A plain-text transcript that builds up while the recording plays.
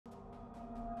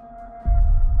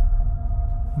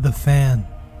The fan,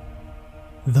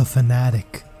 the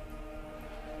fanatic,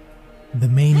 the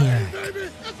maniac,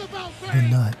 the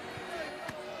nut.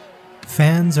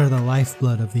 Fans are the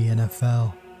lifeblood of the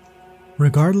NFL.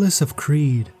 Regardless of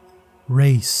creed,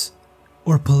 race,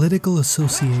 or political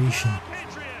association,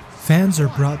 fans are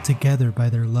brought together by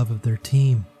their love of their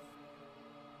team.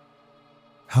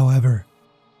 However,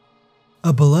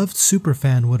 a beloved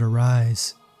superfan would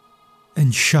arise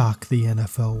and shock the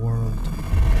NFL world.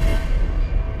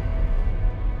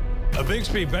 A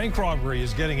Bixby bank robbery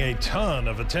is getting a ton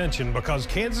of attention because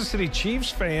Kansas City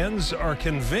Chiefs fans are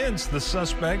convinced the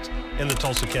suspect in the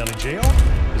Tulsa County Jail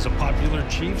is a popular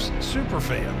Chiefs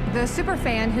superfan. The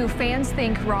superfan who fans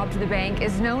think robbed the bank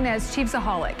is known as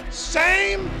Chiefsaholic.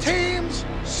 Same team's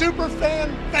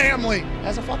superfan family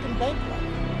as a fucking bank robber.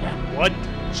 Yeah. What?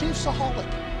 Chiefsaholic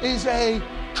is a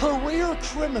career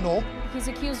criminal. He's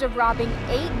accused of robbing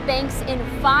 8 banks in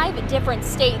 5 different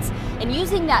states and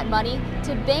using that money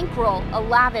to bankroll a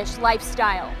lavish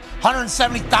lifestyle.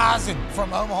 $170,000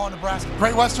 from Omaha, Nebraska.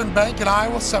 Great Western Bank in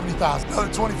Iowa, $70,000. Another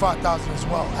 $25,000 as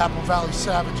well. Apple Valley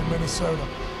Savage in Minnesota.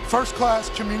 First Class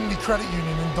Community Credit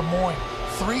Union in Des Moines,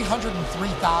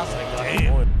 $303,000.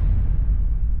 Damn.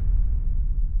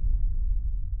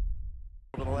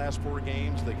 Over the last 4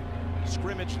 games, the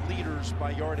scrimmage leaders by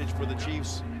yardage for the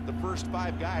Chiefs. The first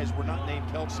 5 guys were not named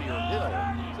Kelce or Hill.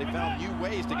 They found new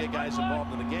ways to get guys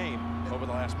involved in the game over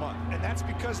the last month. And that's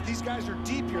because these guys are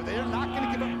deep here. They are not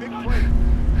going to give up big plays.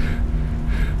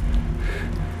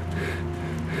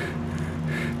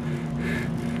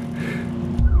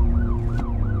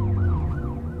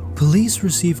 Police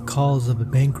received calls of a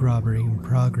bank robbery in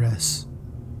progress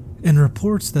and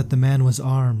reports that the man was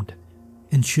armed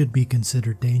and should be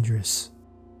considered dangerous.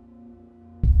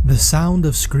 The sound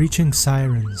of screeching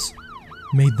sirens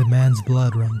made the man's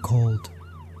blood run cold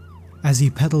as he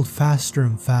pedaled faster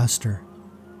and faster,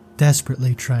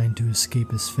 desperately trying to escape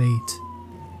his fate.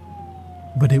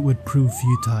 But it would prove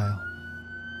futile.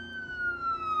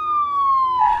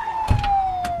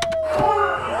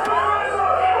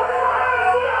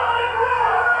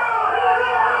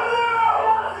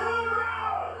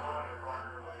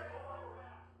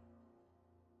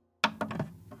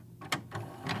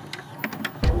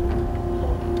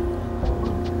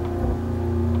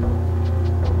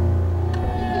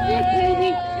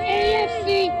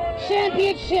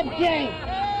 Championship game.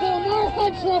 The Martha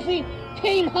Trophy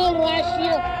came home last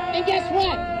year, and guess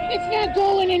what? It's not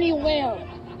going anywhere.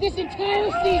 This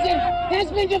entire season has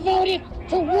been devoted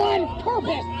to one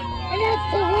purpose, and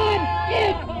that's to run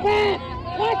it back.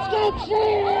 Let's go,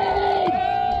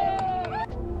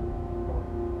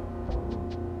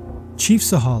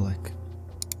 Chiefs! Chiefsaholic,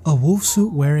 a wolf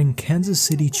suit wearing Kansas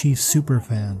City Chiefs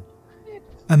superfan,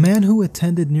 a man who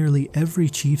attended nearly every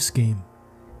Chiefs game,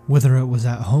 whether it was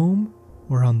at home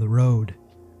or on the road.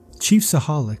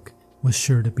 Chiefsaholic was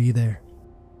sure to be there.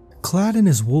 Clad in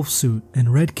his wolf suit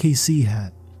and red KC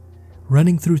hat,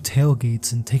 running through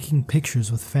tailgates and taking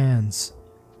pictures with fans,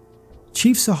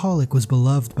 Chiefsaholic was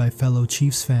beloved by fellow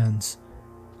Chiefs fans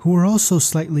who were also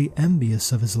slightly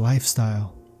envious of his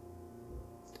lifestyle.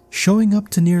 Showing up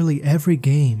to nearly every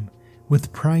game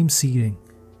with prime seating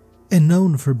and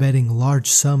known for betting large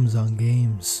sums on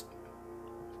games.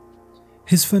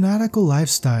 His fanatical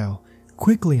lifestyle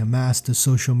quickly amassed a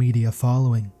social media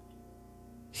following.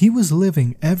 He was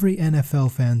living every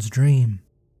NFL fan's dream,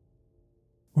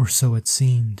 or so it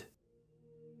seemed.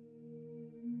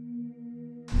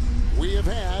 We have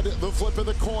had the flip of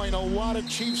the coin. A lot of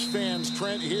Chiefs fans,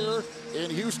 Trent, here in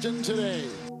Houston today.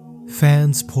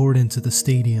 Fans poured into the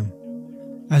stadium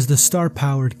as the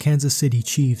star-powered Kansas City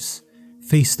Chiefs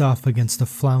faced off against the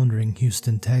floundering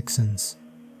Houston Texans.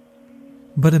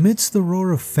 But amidst the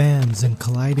roar of fans and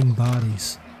colliding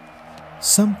bodies,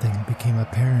 something became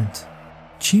apparent.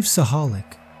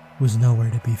 Chiefsaholic was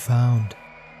nowhere to be found,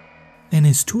 and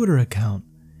his Twitter account,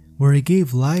 where he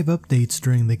gave live updates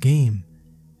during the game,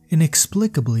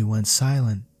 inexplicably went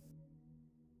silent.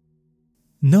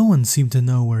 No one seemed to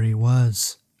know where he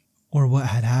was, or what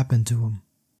had happened to him.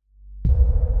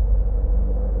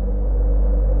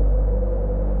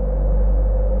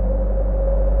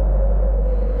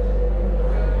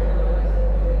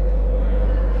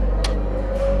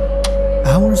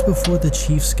 Hours before the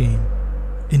Chiefs game,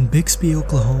 in Bixby,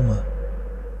 Oklahoma,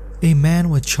 a man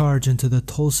would charge into the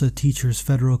Tulsa Teachers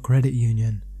Federal Credit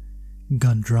Union,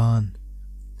 gun drawn,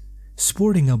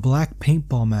 sporting a black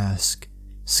paintball mask,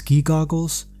 ski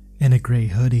goggles, and a gray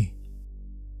hoodie.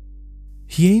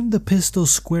 He aimed the pistol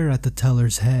square at the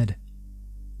teller's head,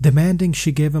 demanding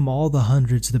she give him all the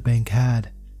hundreds the bank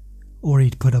had, or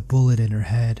he'd put a bullet in her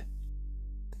head.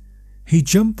 He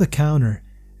jumped the counter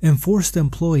and forced the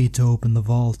employee to open the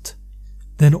vault,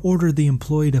 then ordered the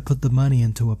employee to put the money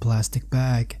into a plastic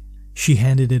bag. She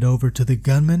handed it over to the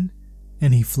gunman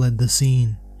and he fled the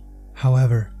scene.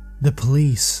 However, the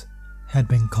police had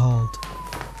been called.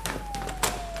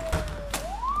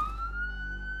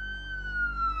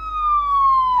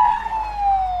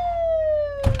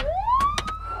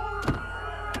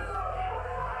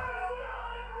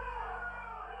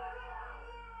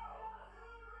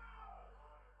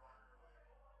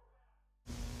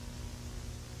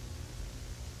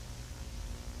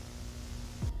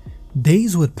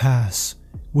 Days would pass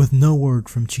with no word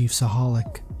from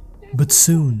Chiefsaholic, but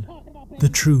soon the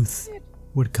truth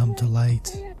would come to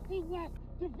light.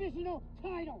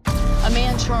 A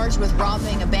man charged with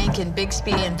robbing a bank in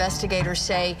Bixby, investigators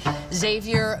say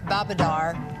Xavier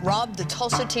Babudar robbed the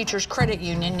Tulsa Teachers Credit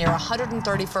Union near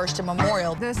 131st and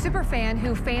Memorial. The superfan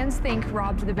who fans think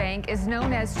robbed the bank is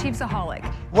known as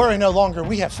Chiefsaholic. Worry no longer,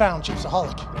 we have found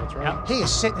Chiefsaholic. That's right. He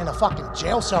is sitting in a fucking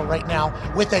jail cell right now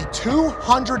with a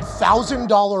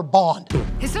 $200,000 bond.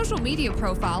 His social media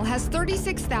profile has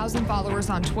 36,000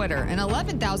 followers on Twitter and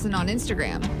 11,000 on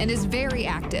Instagram and is very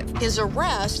active. His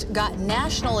arrest got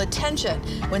national attention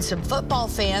when some football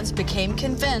fans became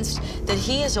convinced that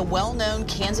he is a well-known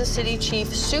Kansas City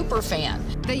Chiefs superfan.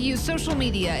 They used social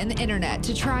media and the internet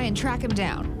to try and track him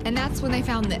down, and that's when they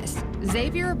found this,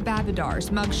 Xavier Babudar's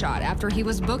mugshot after he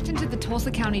was booked into the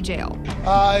Tulsa County Jail.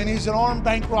 And he's an armed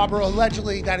bank robber,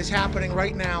 allegedly. That is happening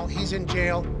right now. He's in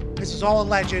jail. This is all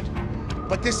alleged,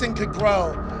 but this thing could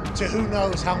grow to who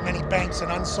knows how many banks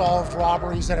and unsolved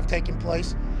robberies that have taken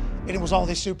place. And it was all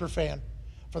this superfan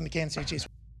from the Kansas City Chiefs.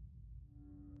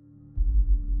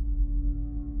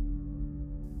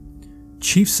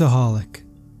 Chiefsaholic,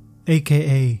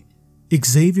 aka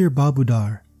Xavier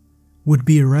Babudar, would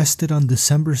be arrested on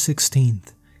December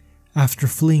 16th after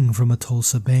fleeing from a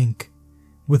Tulsa bank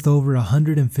with over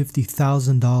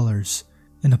 $150,000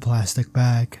 in a plastic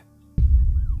bag,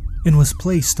 and was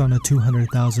placed on a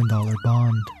 $200,000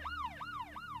 bond.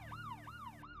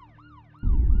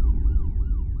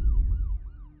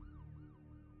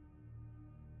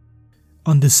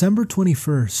 On December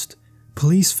 21st,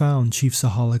 police found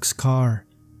Chiefsaholic's car,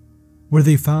 where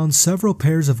they found several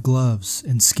pairs of gloves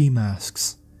and ski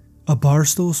masks, a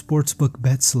Barstool Sportsbook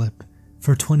bet slip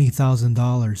for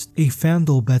 $20,000, a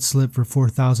FanDuel bet slip for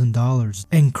 $4,000,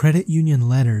 and credit union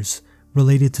letters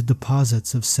related to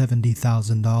deposits of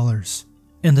 $70,000,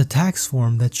 and a tax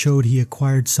form that showed he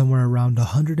acquired somewhere around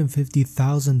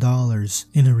 $150,000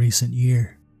 in a recent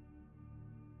year.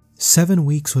 7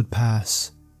 weeks would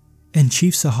pass, and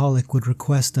Chiefsaholic would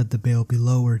request that the bail be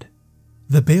lowered.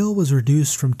 The bail was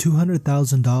reduced from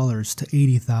 $200,000 to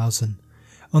 $80,000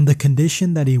 on the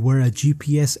condition that he wear a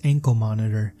GPS ankle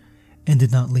monitor and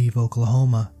did not leave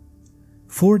Oklahoma.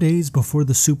 4 days before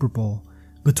the Super Bowl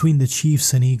between the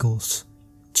Chiefs and Eagles,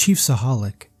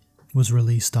 Chiefsaholic was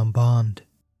released on bond.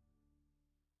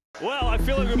 Well, I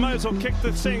feel like we might as well kick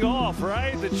this thing off,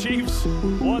 right? The Chiefs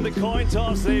won the coin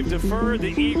toss, they've deferred, the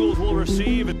Eagles will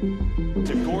receive. It's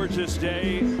a gorgeous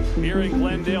day here in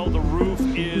Glendale. The roof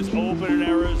is open in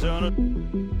Arizona,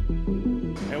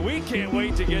 and we can't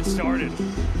wait to get started.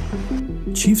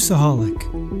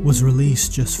 Chiefsaholic was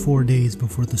released just 4 days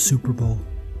before the Super Bowl,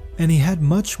 and he had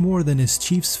much more than his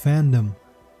Chiefs fandom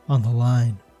on the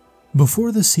line.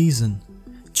 Before the season,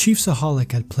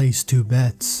 Chiefsaholic had placed 2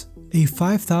 bets. A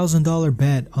 $5,000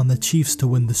 bet on the Chiefs to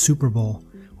win the Super Bowl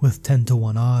with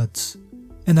 10-to-1 odds,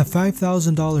 and a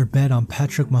 $5,000 bet on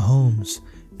Patrick Mahomes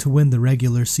to win the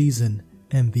regular season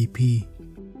MVP.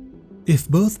 If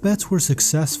both bets were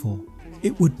successful,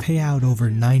 it would pay out over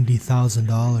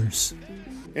 $90,000.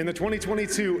 In the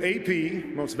 2022 AP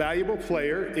Most Valuable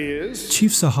Player is...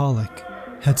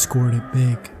 Chiefsaholic had scored it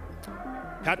big.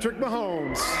 Patrick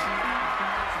Mahomes.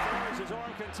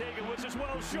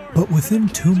 But within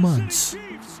 2 months,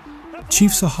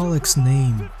 Chiefsaholic's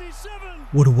name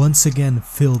would once again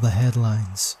fill the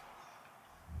headlines.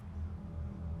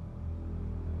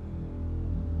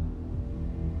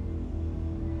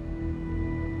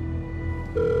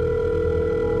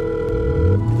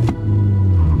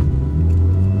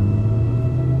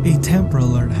 A tamper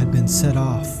alert had been set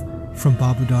off from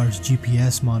Babudar's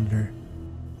GPS monitor.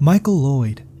 Michael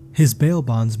Lloyd, his bail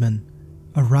bondsman,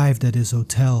 arrived at his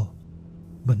hotel,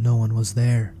 but no one was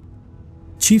there.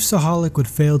 Chiefsaholic would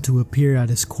fail to appear at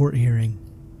his court hearing.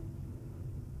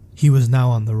 He was now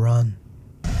on the run.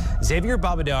 Xavier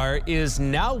Babudar is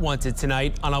now wanted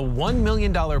tonight on a $1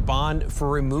 million bond for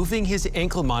removing his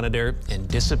ankle monitor and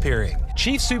disappearing.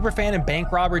 Chiefs superfan and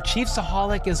bank robber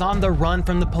Chiefsaholic is on the run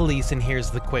from the police, and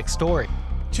here's the quick story.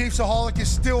 Chiefsaholic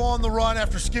is still on the run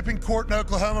after skipping court in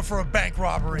Oklahoma for a bank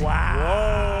robbery.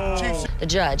 Wow. The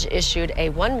judge issued a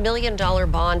 $1 million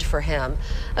bond for him.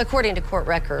 According to court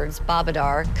records,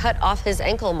 Babudar cut off his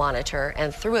ankle monitor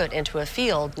and threw it into a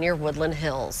field near Woodland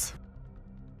Hills.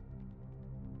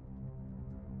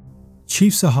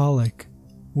 Chiefsaholic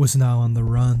was now on the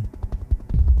run.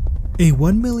 A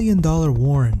 $1 million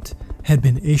warrant had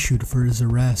been issued for his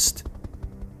arrest,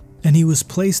 and he was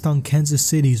placed on Kansas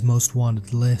City's most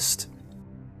wanted list.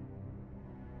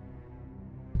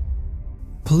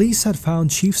 Police had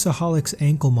found Chiefsaholic's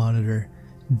ankle monitor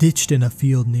ditched in a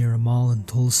field near a mall in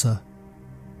Tulsa.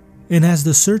 And as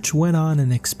the search went on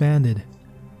and expanded,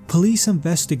 police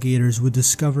investigators would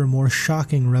discover more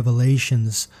shocking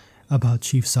revelations about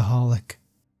Chiefsaholic.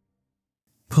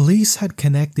 Police had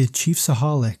connected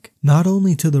Chiefsaholic not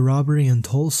only to the robbery in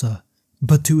Tulsa,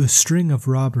 but to a string of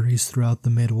robberies throughout the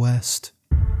Midwest.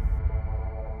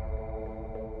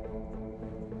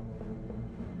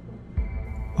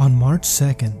 On March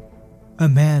 2nd, a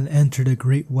man entered a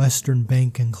Great Western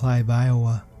Bank in Clive,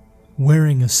 Iowa,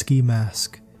 wearing a ski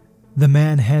mask. The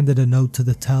man handed a note to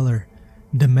the teller,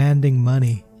 demanding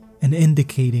money and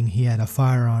indicating he had a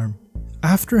firearm.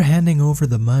 After handing over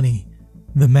the money,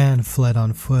 the man fled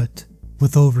on foot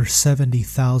with over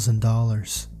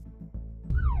 $70,000.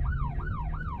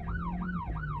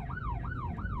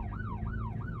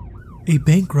 A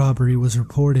bank robbery was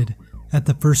reported at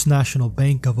the First National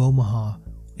Bank of Omaha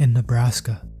in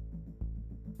Nebraska.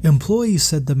 Employees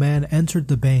said the man entered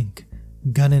the bank,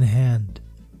 gun in hand,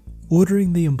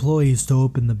 ordering the employees to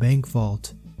open the bank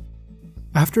vault.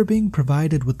 After being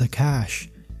provided with the cash,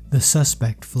 the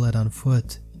suspect fled on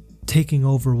foot, taking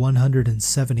over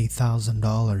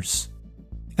 $170,000.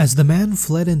 As the man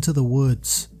fled into the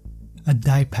woods, a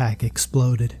dye pack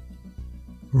exploded,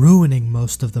 ruining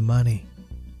most of the money,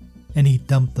 and he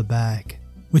dumped the bag,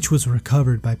 which was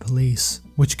recovered by police,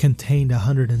 which contained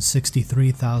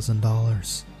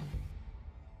 $163,000.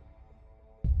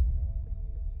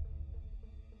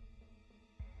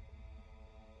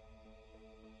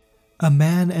 A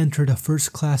man entered a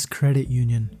first-class credit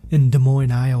union in Des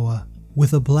Moines, Iowa,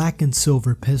 with a black and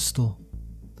silver pistol.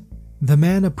 The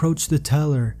man approached the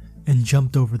teller and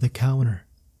jumped over the counter.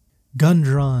 Gun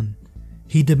drawn,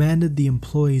 he demanded the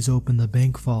employees open the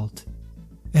bank vault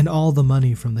and all the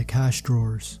money from the cash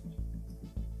drawers.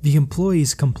 The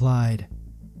employees complied,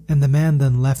 and the man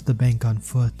then left the bank on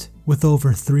foot with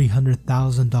over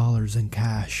 $300,000 in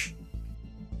cash.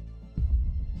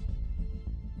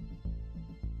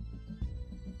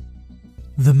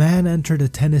 The man entered a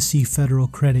Tennessee Federal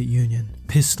Credit Union,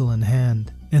 pistol in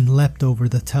hand, and leapt over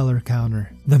the teller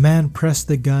counter. The man pressed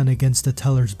the gun against the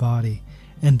teller's body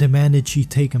and demanded she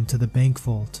take him to the bank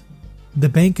vault. The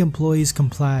bank employees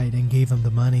complied and gave him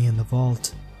the money in the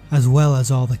vault, as well as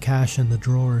all the cash in the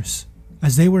drawers.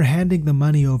 As they were handing the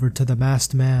money over to the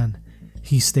masked man,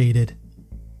 he stated,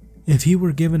 "If he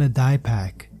were given a dye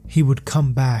pack, he would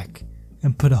come back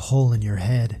and put a hole in your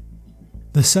head."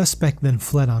 The suspect then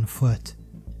fled on foot,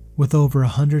 with over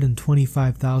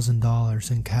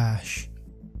 $125,000 in cash.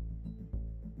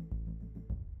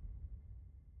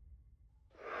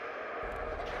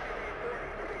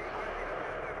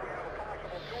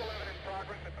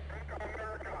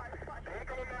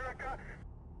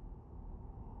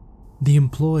 The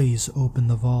employees opened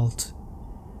the vault.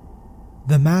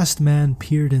 The masked man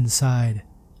peered inside,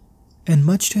 and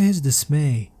much to his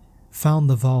dismay, found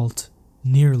the vault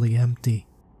nearly empty,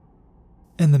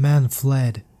 and the man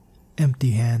fled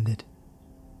empty-handed.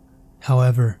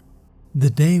 However,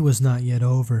 the day was not yet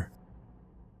over.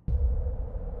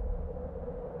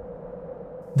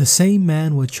 The same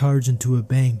man would charge into a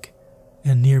bank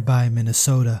in nearby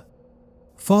Minnesota.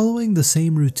 Following the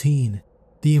same routine,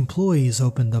 the employees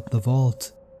opened up the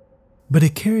vault, but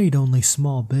it carried only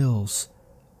small bills,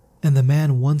 and the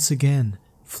man once again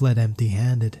fled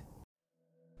empty-handed.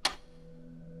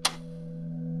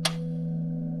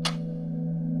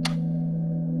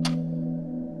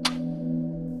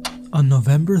 On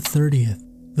November 30th,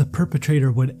 the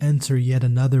perpetrator would enter yet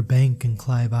another bank in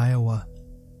Clive, Iowa,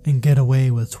 and get away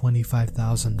with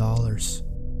 $25,000.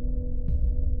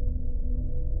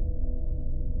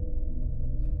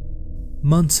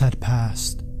 Months had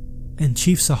passed, and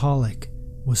Chiefsaholic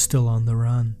was still on the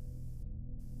run.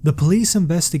 The police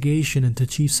investigation into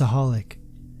Chiefsaholic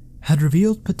had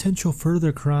revealed potential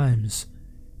further crimes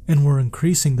and were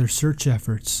increasing their search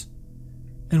efforts,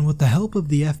 and with the help of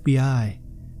the FBI,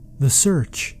 the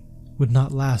search would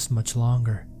not last much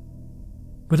longer.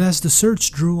 But as the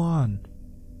search drew on,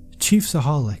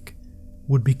 Chiefsaholic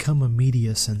would become a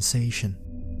media sensation.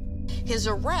 His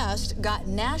arrest got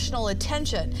national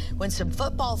attention when some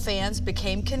football fans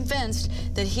became convinced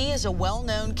that he is a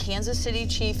well-known Kansas City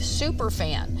Chiefs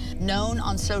superfan, known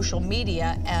on social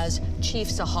media as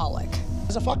Chiefsaholic.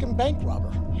 He's a fucking bank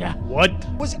robber. Yeah. What?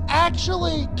 Was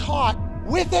actually caught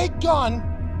with a gun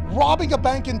robbing a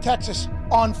bank in Texas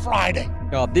on Friday.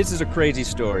 Oh, this is a crazy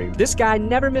story. This guy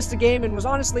never missed a game and was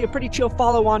honestly a pretty chill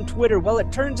follow on Twitter. Well,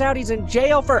 it turns out he's in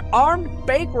jail for armed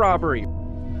bank robbery.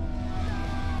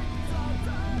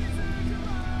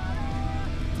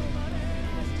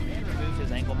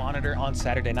 Monitor on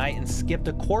Saturday night and skipped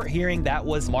a court hearing that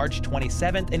was March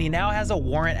 27th, and he now has a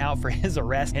warrant out for his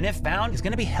arrest, and if found, he's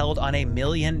going to be held on $1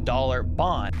 million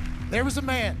bond. There was a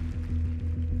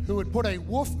man who would put a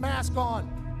wolf mask on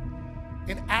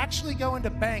and actually go into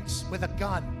banks with a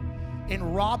gun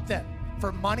and rob them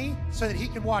for money so that he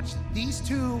could watch these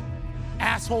two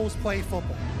assholes play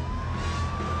football.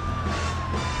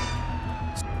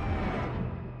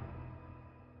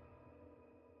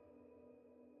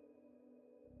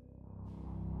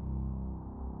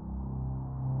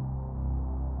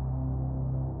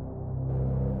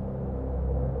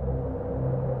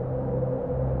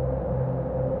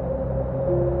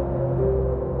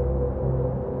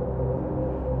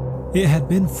 It had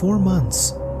been 4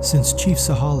 months since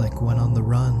Chiefsaholic went on the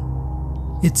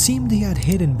run. It seemed he had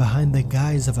hidden behind the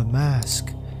guise of a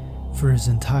mask for his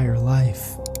entire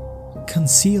life,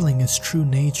 concealing his true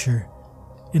nature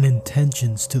and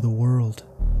intentions to the world.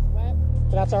 But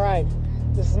that's alright.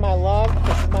 This is my love,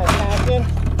 this is my passion,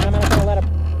 and I'm not gonna let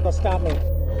it stop me.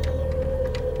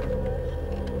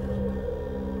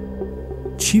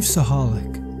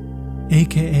 Chiefsaholic,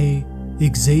 aka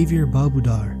Xavier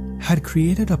Babudar, had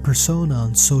created a persona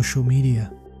on social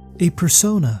media, a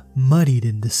persona muddied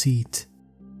in deceit.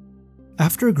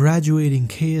 After graduating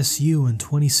KSU in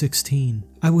 2016,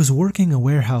 I was working a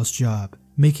warehouse job,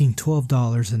 making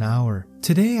 $12 an hour.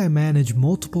 Today I manage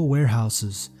multiple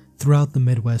warehouses throughout the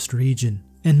Midwest region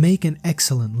and make an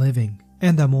excellent living,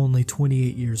 and I'm only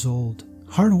 28 years old.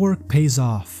 Hard work pays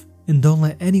off, and don't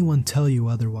let anyone tell you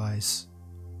otherwise.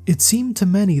 It seemed to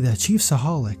many that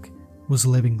Chiefsaholic was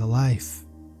living the life.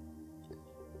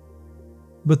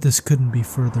 But this couldn't be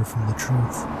further from the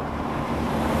truth.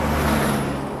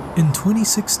 In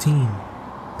 2016,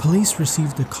 police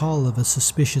received a call of a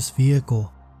suspicious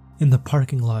vehicle in the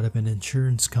parking lot of an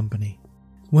insurance company.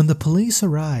 When the police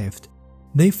arrived,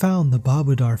 they found the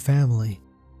Babudar family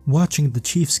watching the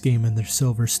Chiefs game in their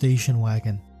silver station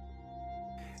wagon.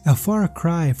 A far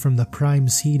cry from the prime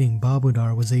seating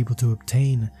Babudar was able to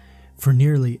obtain for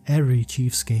nearly every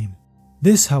Chiefs game.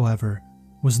 This, however,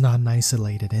 was not an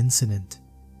isolated incident.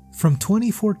 From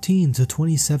 2014 to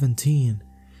 2017,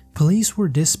 police were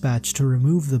dispatched to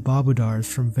remove the Babudars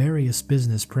from various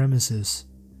business premises.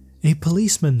 A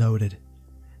policeman noted,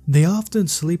 "They often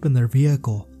sleep in their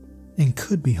vehicle and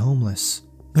could be homeless.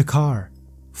 The car,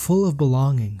 full of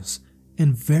belongings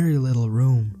and very little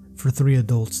room for 3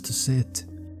 adults to sit."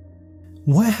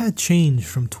 What had changed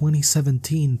from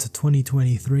 2017 to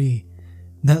 2023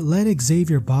 that led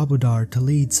Xavier Babudar to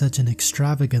lead such an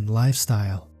extravagant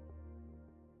lifestyle?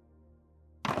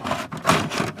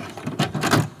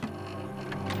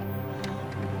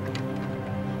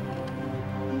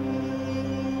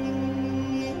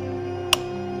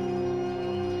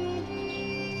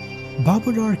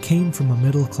 Babudar came from a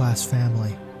middle-class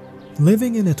family,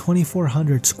 living in a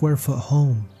 2,400 square foot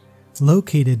home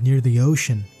located near the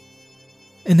ocean,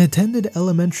 and attended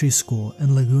elementary school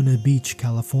in Laguna Beach,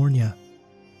 California.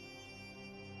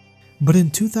 But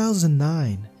in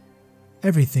 2009,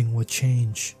 everything would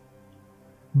change.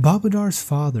 Babudar's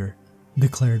father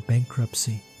declared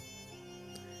bankruptcy.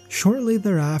 Shortly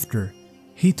thereafter,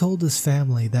 he told his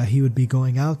family that he would be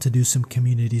going out to do some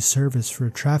community service for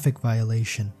a traffic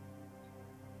violation,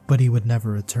 but he would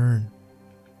never return.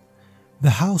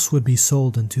 The house would be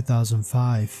sold in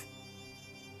 2005.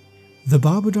 The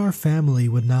Babudar family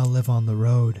would now live on the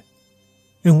road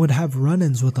and would have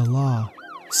run-ins with the law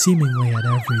seemingly at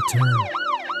every turn.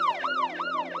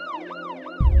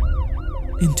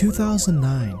 In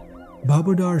 2009,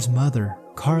 Babudar's mother,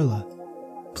 Carla,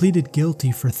 pleaded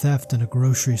guilty for theft in a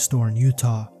grocery store in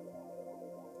Utah,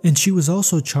 and she was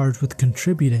also charged with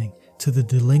contributing to the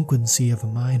delinquency of a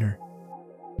minor.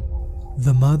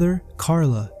 The mother,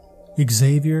 Carla,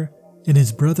 Xavier, and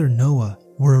his brother Noah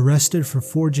were arrested for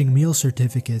forging meal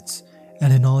certificates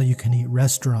at an all-you-can-eat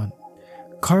restaurant.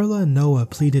 Carla and Noah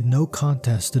pleaded no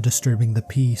contest to disturbing the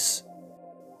peace,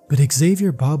 but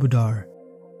Xavier Babudar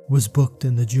was booked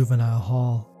in the juvenile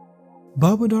hall.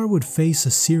 Babudar would face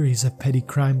a series of petty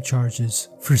crime charges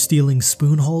for stealing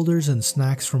spoon holders and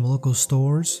snacks from local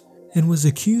stores and was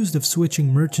accused of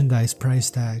switching merchandise price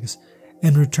tags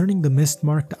and returning the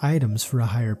mismarked items for a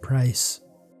higher price.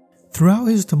 Throughout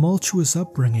his tumultuous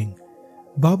upbringing,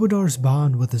 Babudar's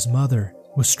bond with his mother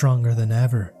was stronger than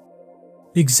ever.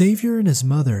 Xavier and his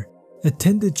mother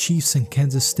attended Chiefs and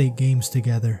Kansas State games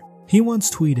together. He once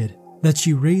tweeted that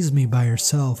she raised me by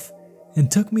herself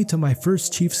and took me to my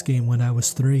first Chiefs game when I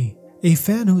was 3. A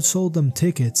fan who sold them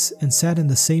tickets and sat in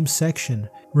the same section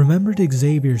remembered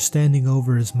Xavier standing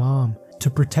over his mom to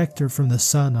protect her from the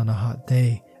sun on a hot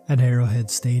day at Arrowhead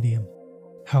Stadium.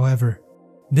 However,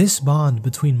 this bond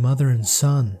between mother and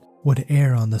son would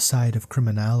err on the side of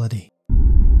criminality.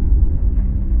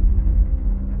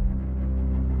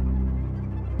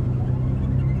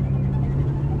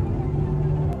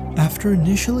 After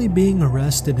initially being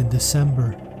arrested in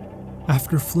December,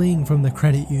 after fleeing from the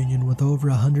credit union with over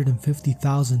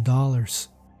 $150,000,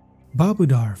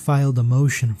 Babudar filed a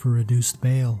motion for reduced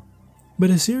bail.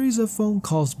 But a series of phone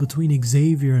calls between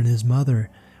Xavier and his mother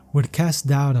would cast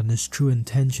doubt on his true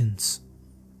intentions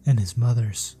and his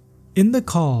mother's. In the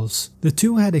calls, the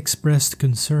two had expressed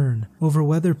concern over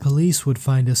whether police would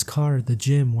find his car at the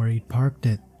gym where he'd parked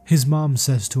it. His mom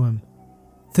says to him,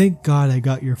 "Thank God I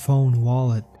got your phone,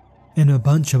 wallet, and a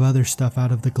bunch of other stuff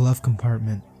out of the glove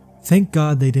compartment. Thank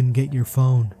God they didn't get your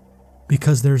phone,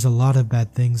 because there's a lot of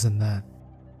bad things in that."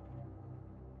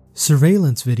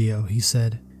 Surveillance video, he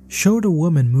said, showed a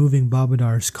woman moving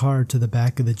Babudar's car to the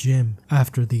back of the gym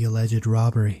after the alleged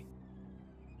robbery.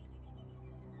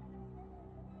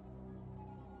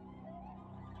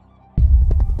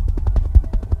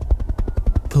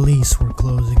 Police were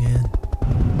closing in.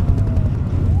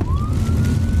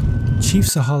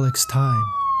 Chiefsaholic's time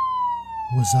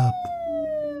was up.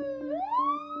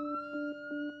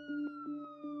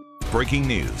 Breaking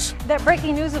news. That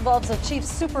breaking news involves a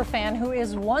Chiefs superfan who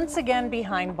is once again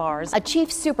behind bars. A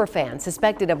Chiefs superfan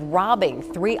suspected of robbing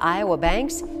 3 Iowa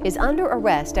banks is under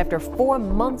arrest after 4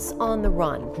 months on the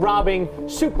run. Robbing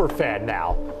superfan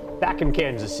now, back in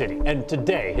Kansas City, and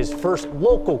today his first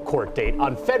local court date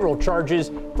on federal charges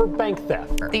for bank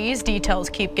theft. These details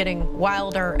keep getting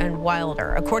wilder and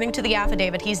wilder. According to the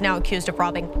affidavit, he's now accused of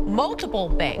robbing multiple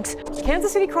banks.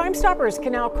 Kansas City Crime Stoppers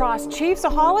can now cross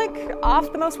Chiefsaholic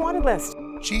off the most wanted list.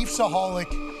 Chiefsaholic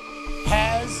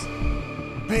has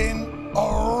been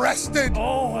arrested.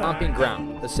 Stomping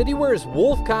ground, a city where his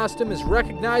wolf costume is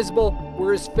recognizable,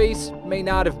 where his face may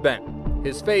not have been.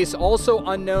 His face also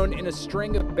unknown in a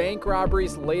string of bank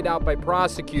robberies laid out by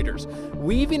prosecutors,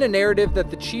 weaving a narrative that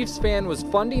the Chiefs fan was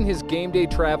funding his game day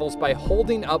travels by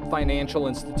holding up financial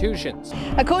institutions.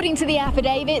 According to the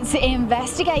affidavits,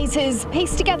 investigators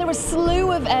pieced together a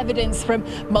slew of evidence from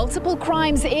multiple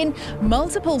crimes in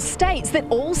multiple states that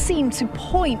all seem to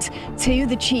point to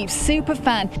the Chiefs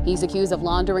superfan. He's accused of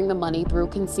laundering the money through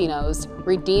casinos,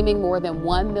 redeeming more than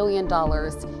 $1 million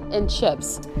in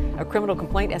chips. A criminal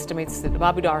complaint estimates that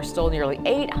Babudar stole nearly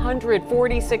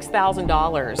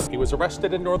 $846,000. He was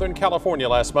arrested in Northern California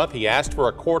last month. He asked for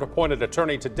a court-appointed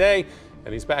attorney today,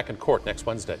 and he's back in court next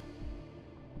Wednesday.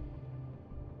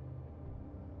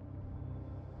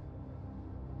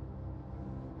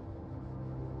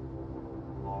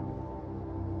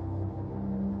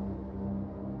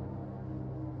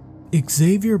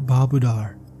 Xavier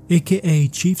Babudar, aka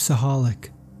Chiefsaholic,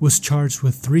 was charged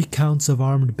with 3 counts of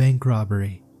armed bank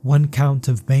robbery, 1 count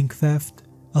of bank theft,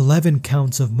 11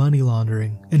 counts of money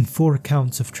laundering, and 4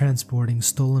 counts of transporting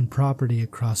stolen property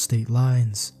across state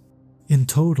lines. In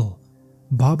total,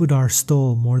 Babudar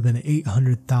stole more than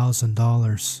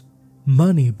 $800,000,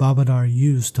 money Babudar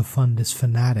used to fund his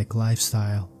fanatic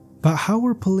lifestyle. But how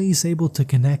were police able to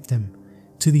connect him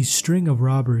to these string of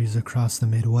robberies across the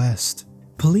Midwest?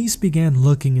 Police began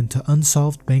looking into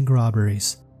unsolved bank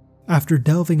robberies after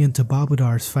delving into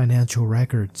Babudar's financial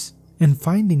records and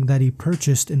finding that he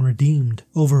purchased and redeemed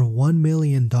over $1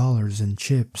 million in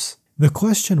chips. The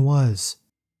question was,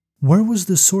 where was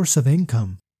the source of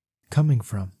income coming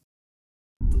from?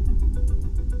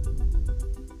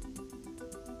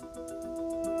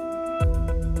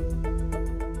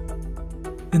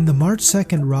 In the March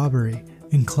 2nd robbery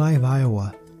in Clive,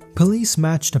 Iowa, police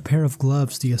matched a pair of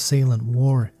gloves the assailant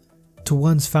wore to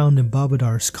ones found in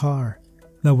Babudar's car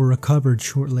that were recovered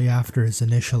shortly after his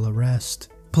initial arrest.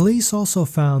 Police also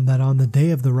found that on the day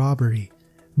of the robbery,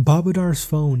 Babudar's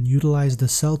phone utilized a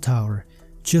cell tower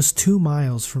just 2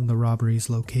 miles from the robbery's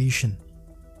location.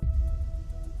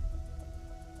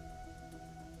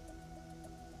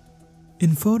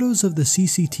 In photos of the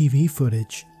CCTV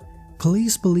footage,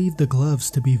 police believe the gloves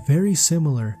to be very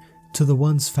similar to the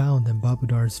ones found in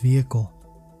Babudar's vehicle.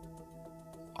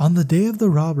 On the day of the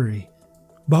robbery,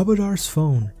 Babudar's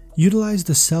phone utilized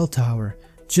a cell tower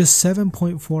just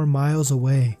 7.4 miles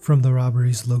away from the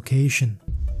robbery's location.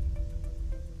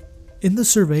 In the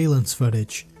surveillance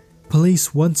footage,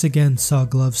 police once again saw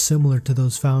gloves similar to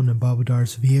those found in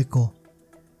Babudar's vehicle.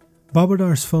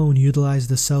 Babudar's phone utilized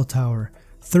a cell tower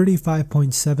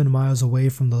 35.7 miles away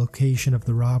from the location of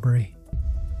the robbery.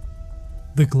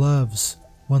 The gloves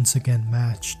once again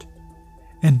matched,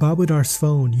 and Babudar's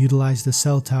phone utilized a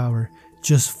cell tower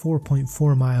just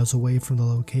 4.4 miles away from the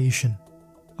location.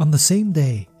 On the same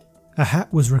day, a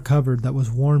hat was recovered that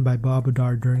was worn by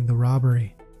Babudar during the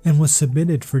robbery and was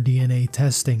submitted for DNA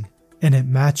testing, and it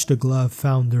matched a glove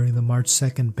found during the March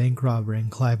 2nd bank robbery in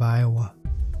Clive, Iowa.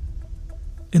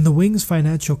 In the Wings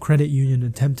Financial Credit Union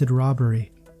attempted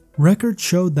robbery, records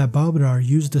showed that Babudar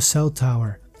used a cell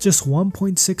tower just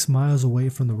 1.6 miles away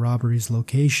from the robbery's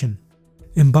location.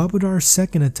 In Babudar's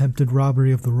second attempted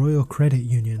robbery of the Royal Credit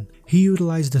Union, he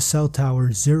utilized a cell tower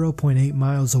 0.8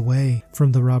 miles away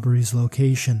from the robbery's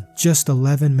location, just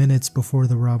 11 minutes before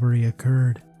the robbery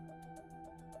occurred.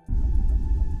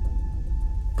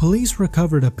 Police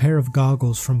recovered a pair of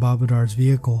goggles from Babudar's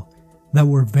vehicle that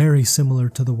were very similar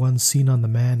to the ones seen on the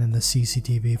man in the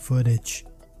CCTV footage.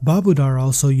 Babudar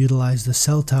also utilized a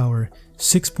cell tower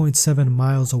 6.7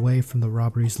 miles away from the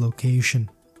robbery's location.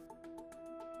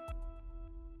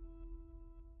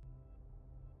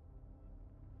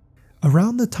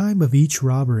 Around the time of each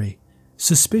robbery,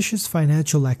 suspicious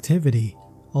financial activity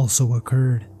also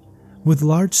occurred, with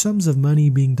large sums of money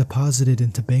being deposited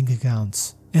into bank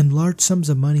accounts and large sums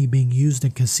of money being used in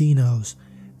casinos,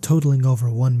 totaling over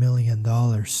 $1 million.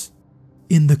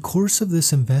 In the course of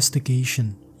this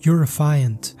investigation,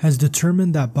 Eurofiant has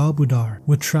determined that Babudar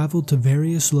would travel to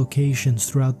various locations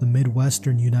throughout the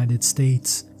Midwestern United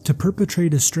States to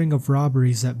perpetrate a string of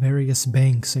robberies at various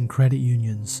banks and credit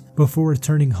unions before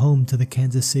returning home to the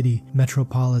Kansas City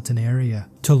metropolitan area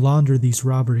to launder these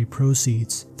robbery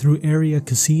proceeds through area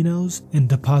casinos and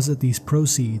deposit these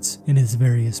proceeds in his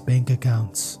various bank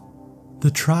accounts.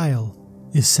 The trial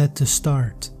is set to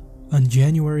start on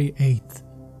January 8th,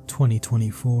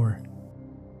 2024.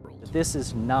 This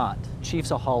is not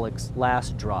Chiefsaholic's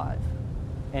last drive,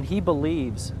 and he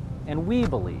believes, and we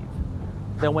believe,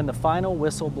 that when the final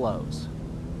whistle blows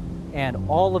and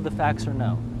all of the facts are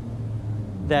known,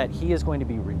 that he is going to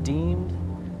be redeemed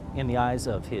in the eyes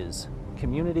of his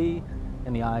community,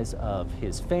 in the eyes of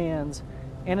his fans,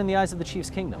 and in the eyes of the Chiefs'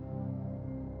 kingdom.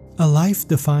 A life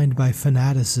defined by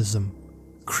fanaticism,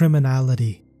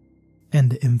 criminality,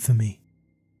 and infamy.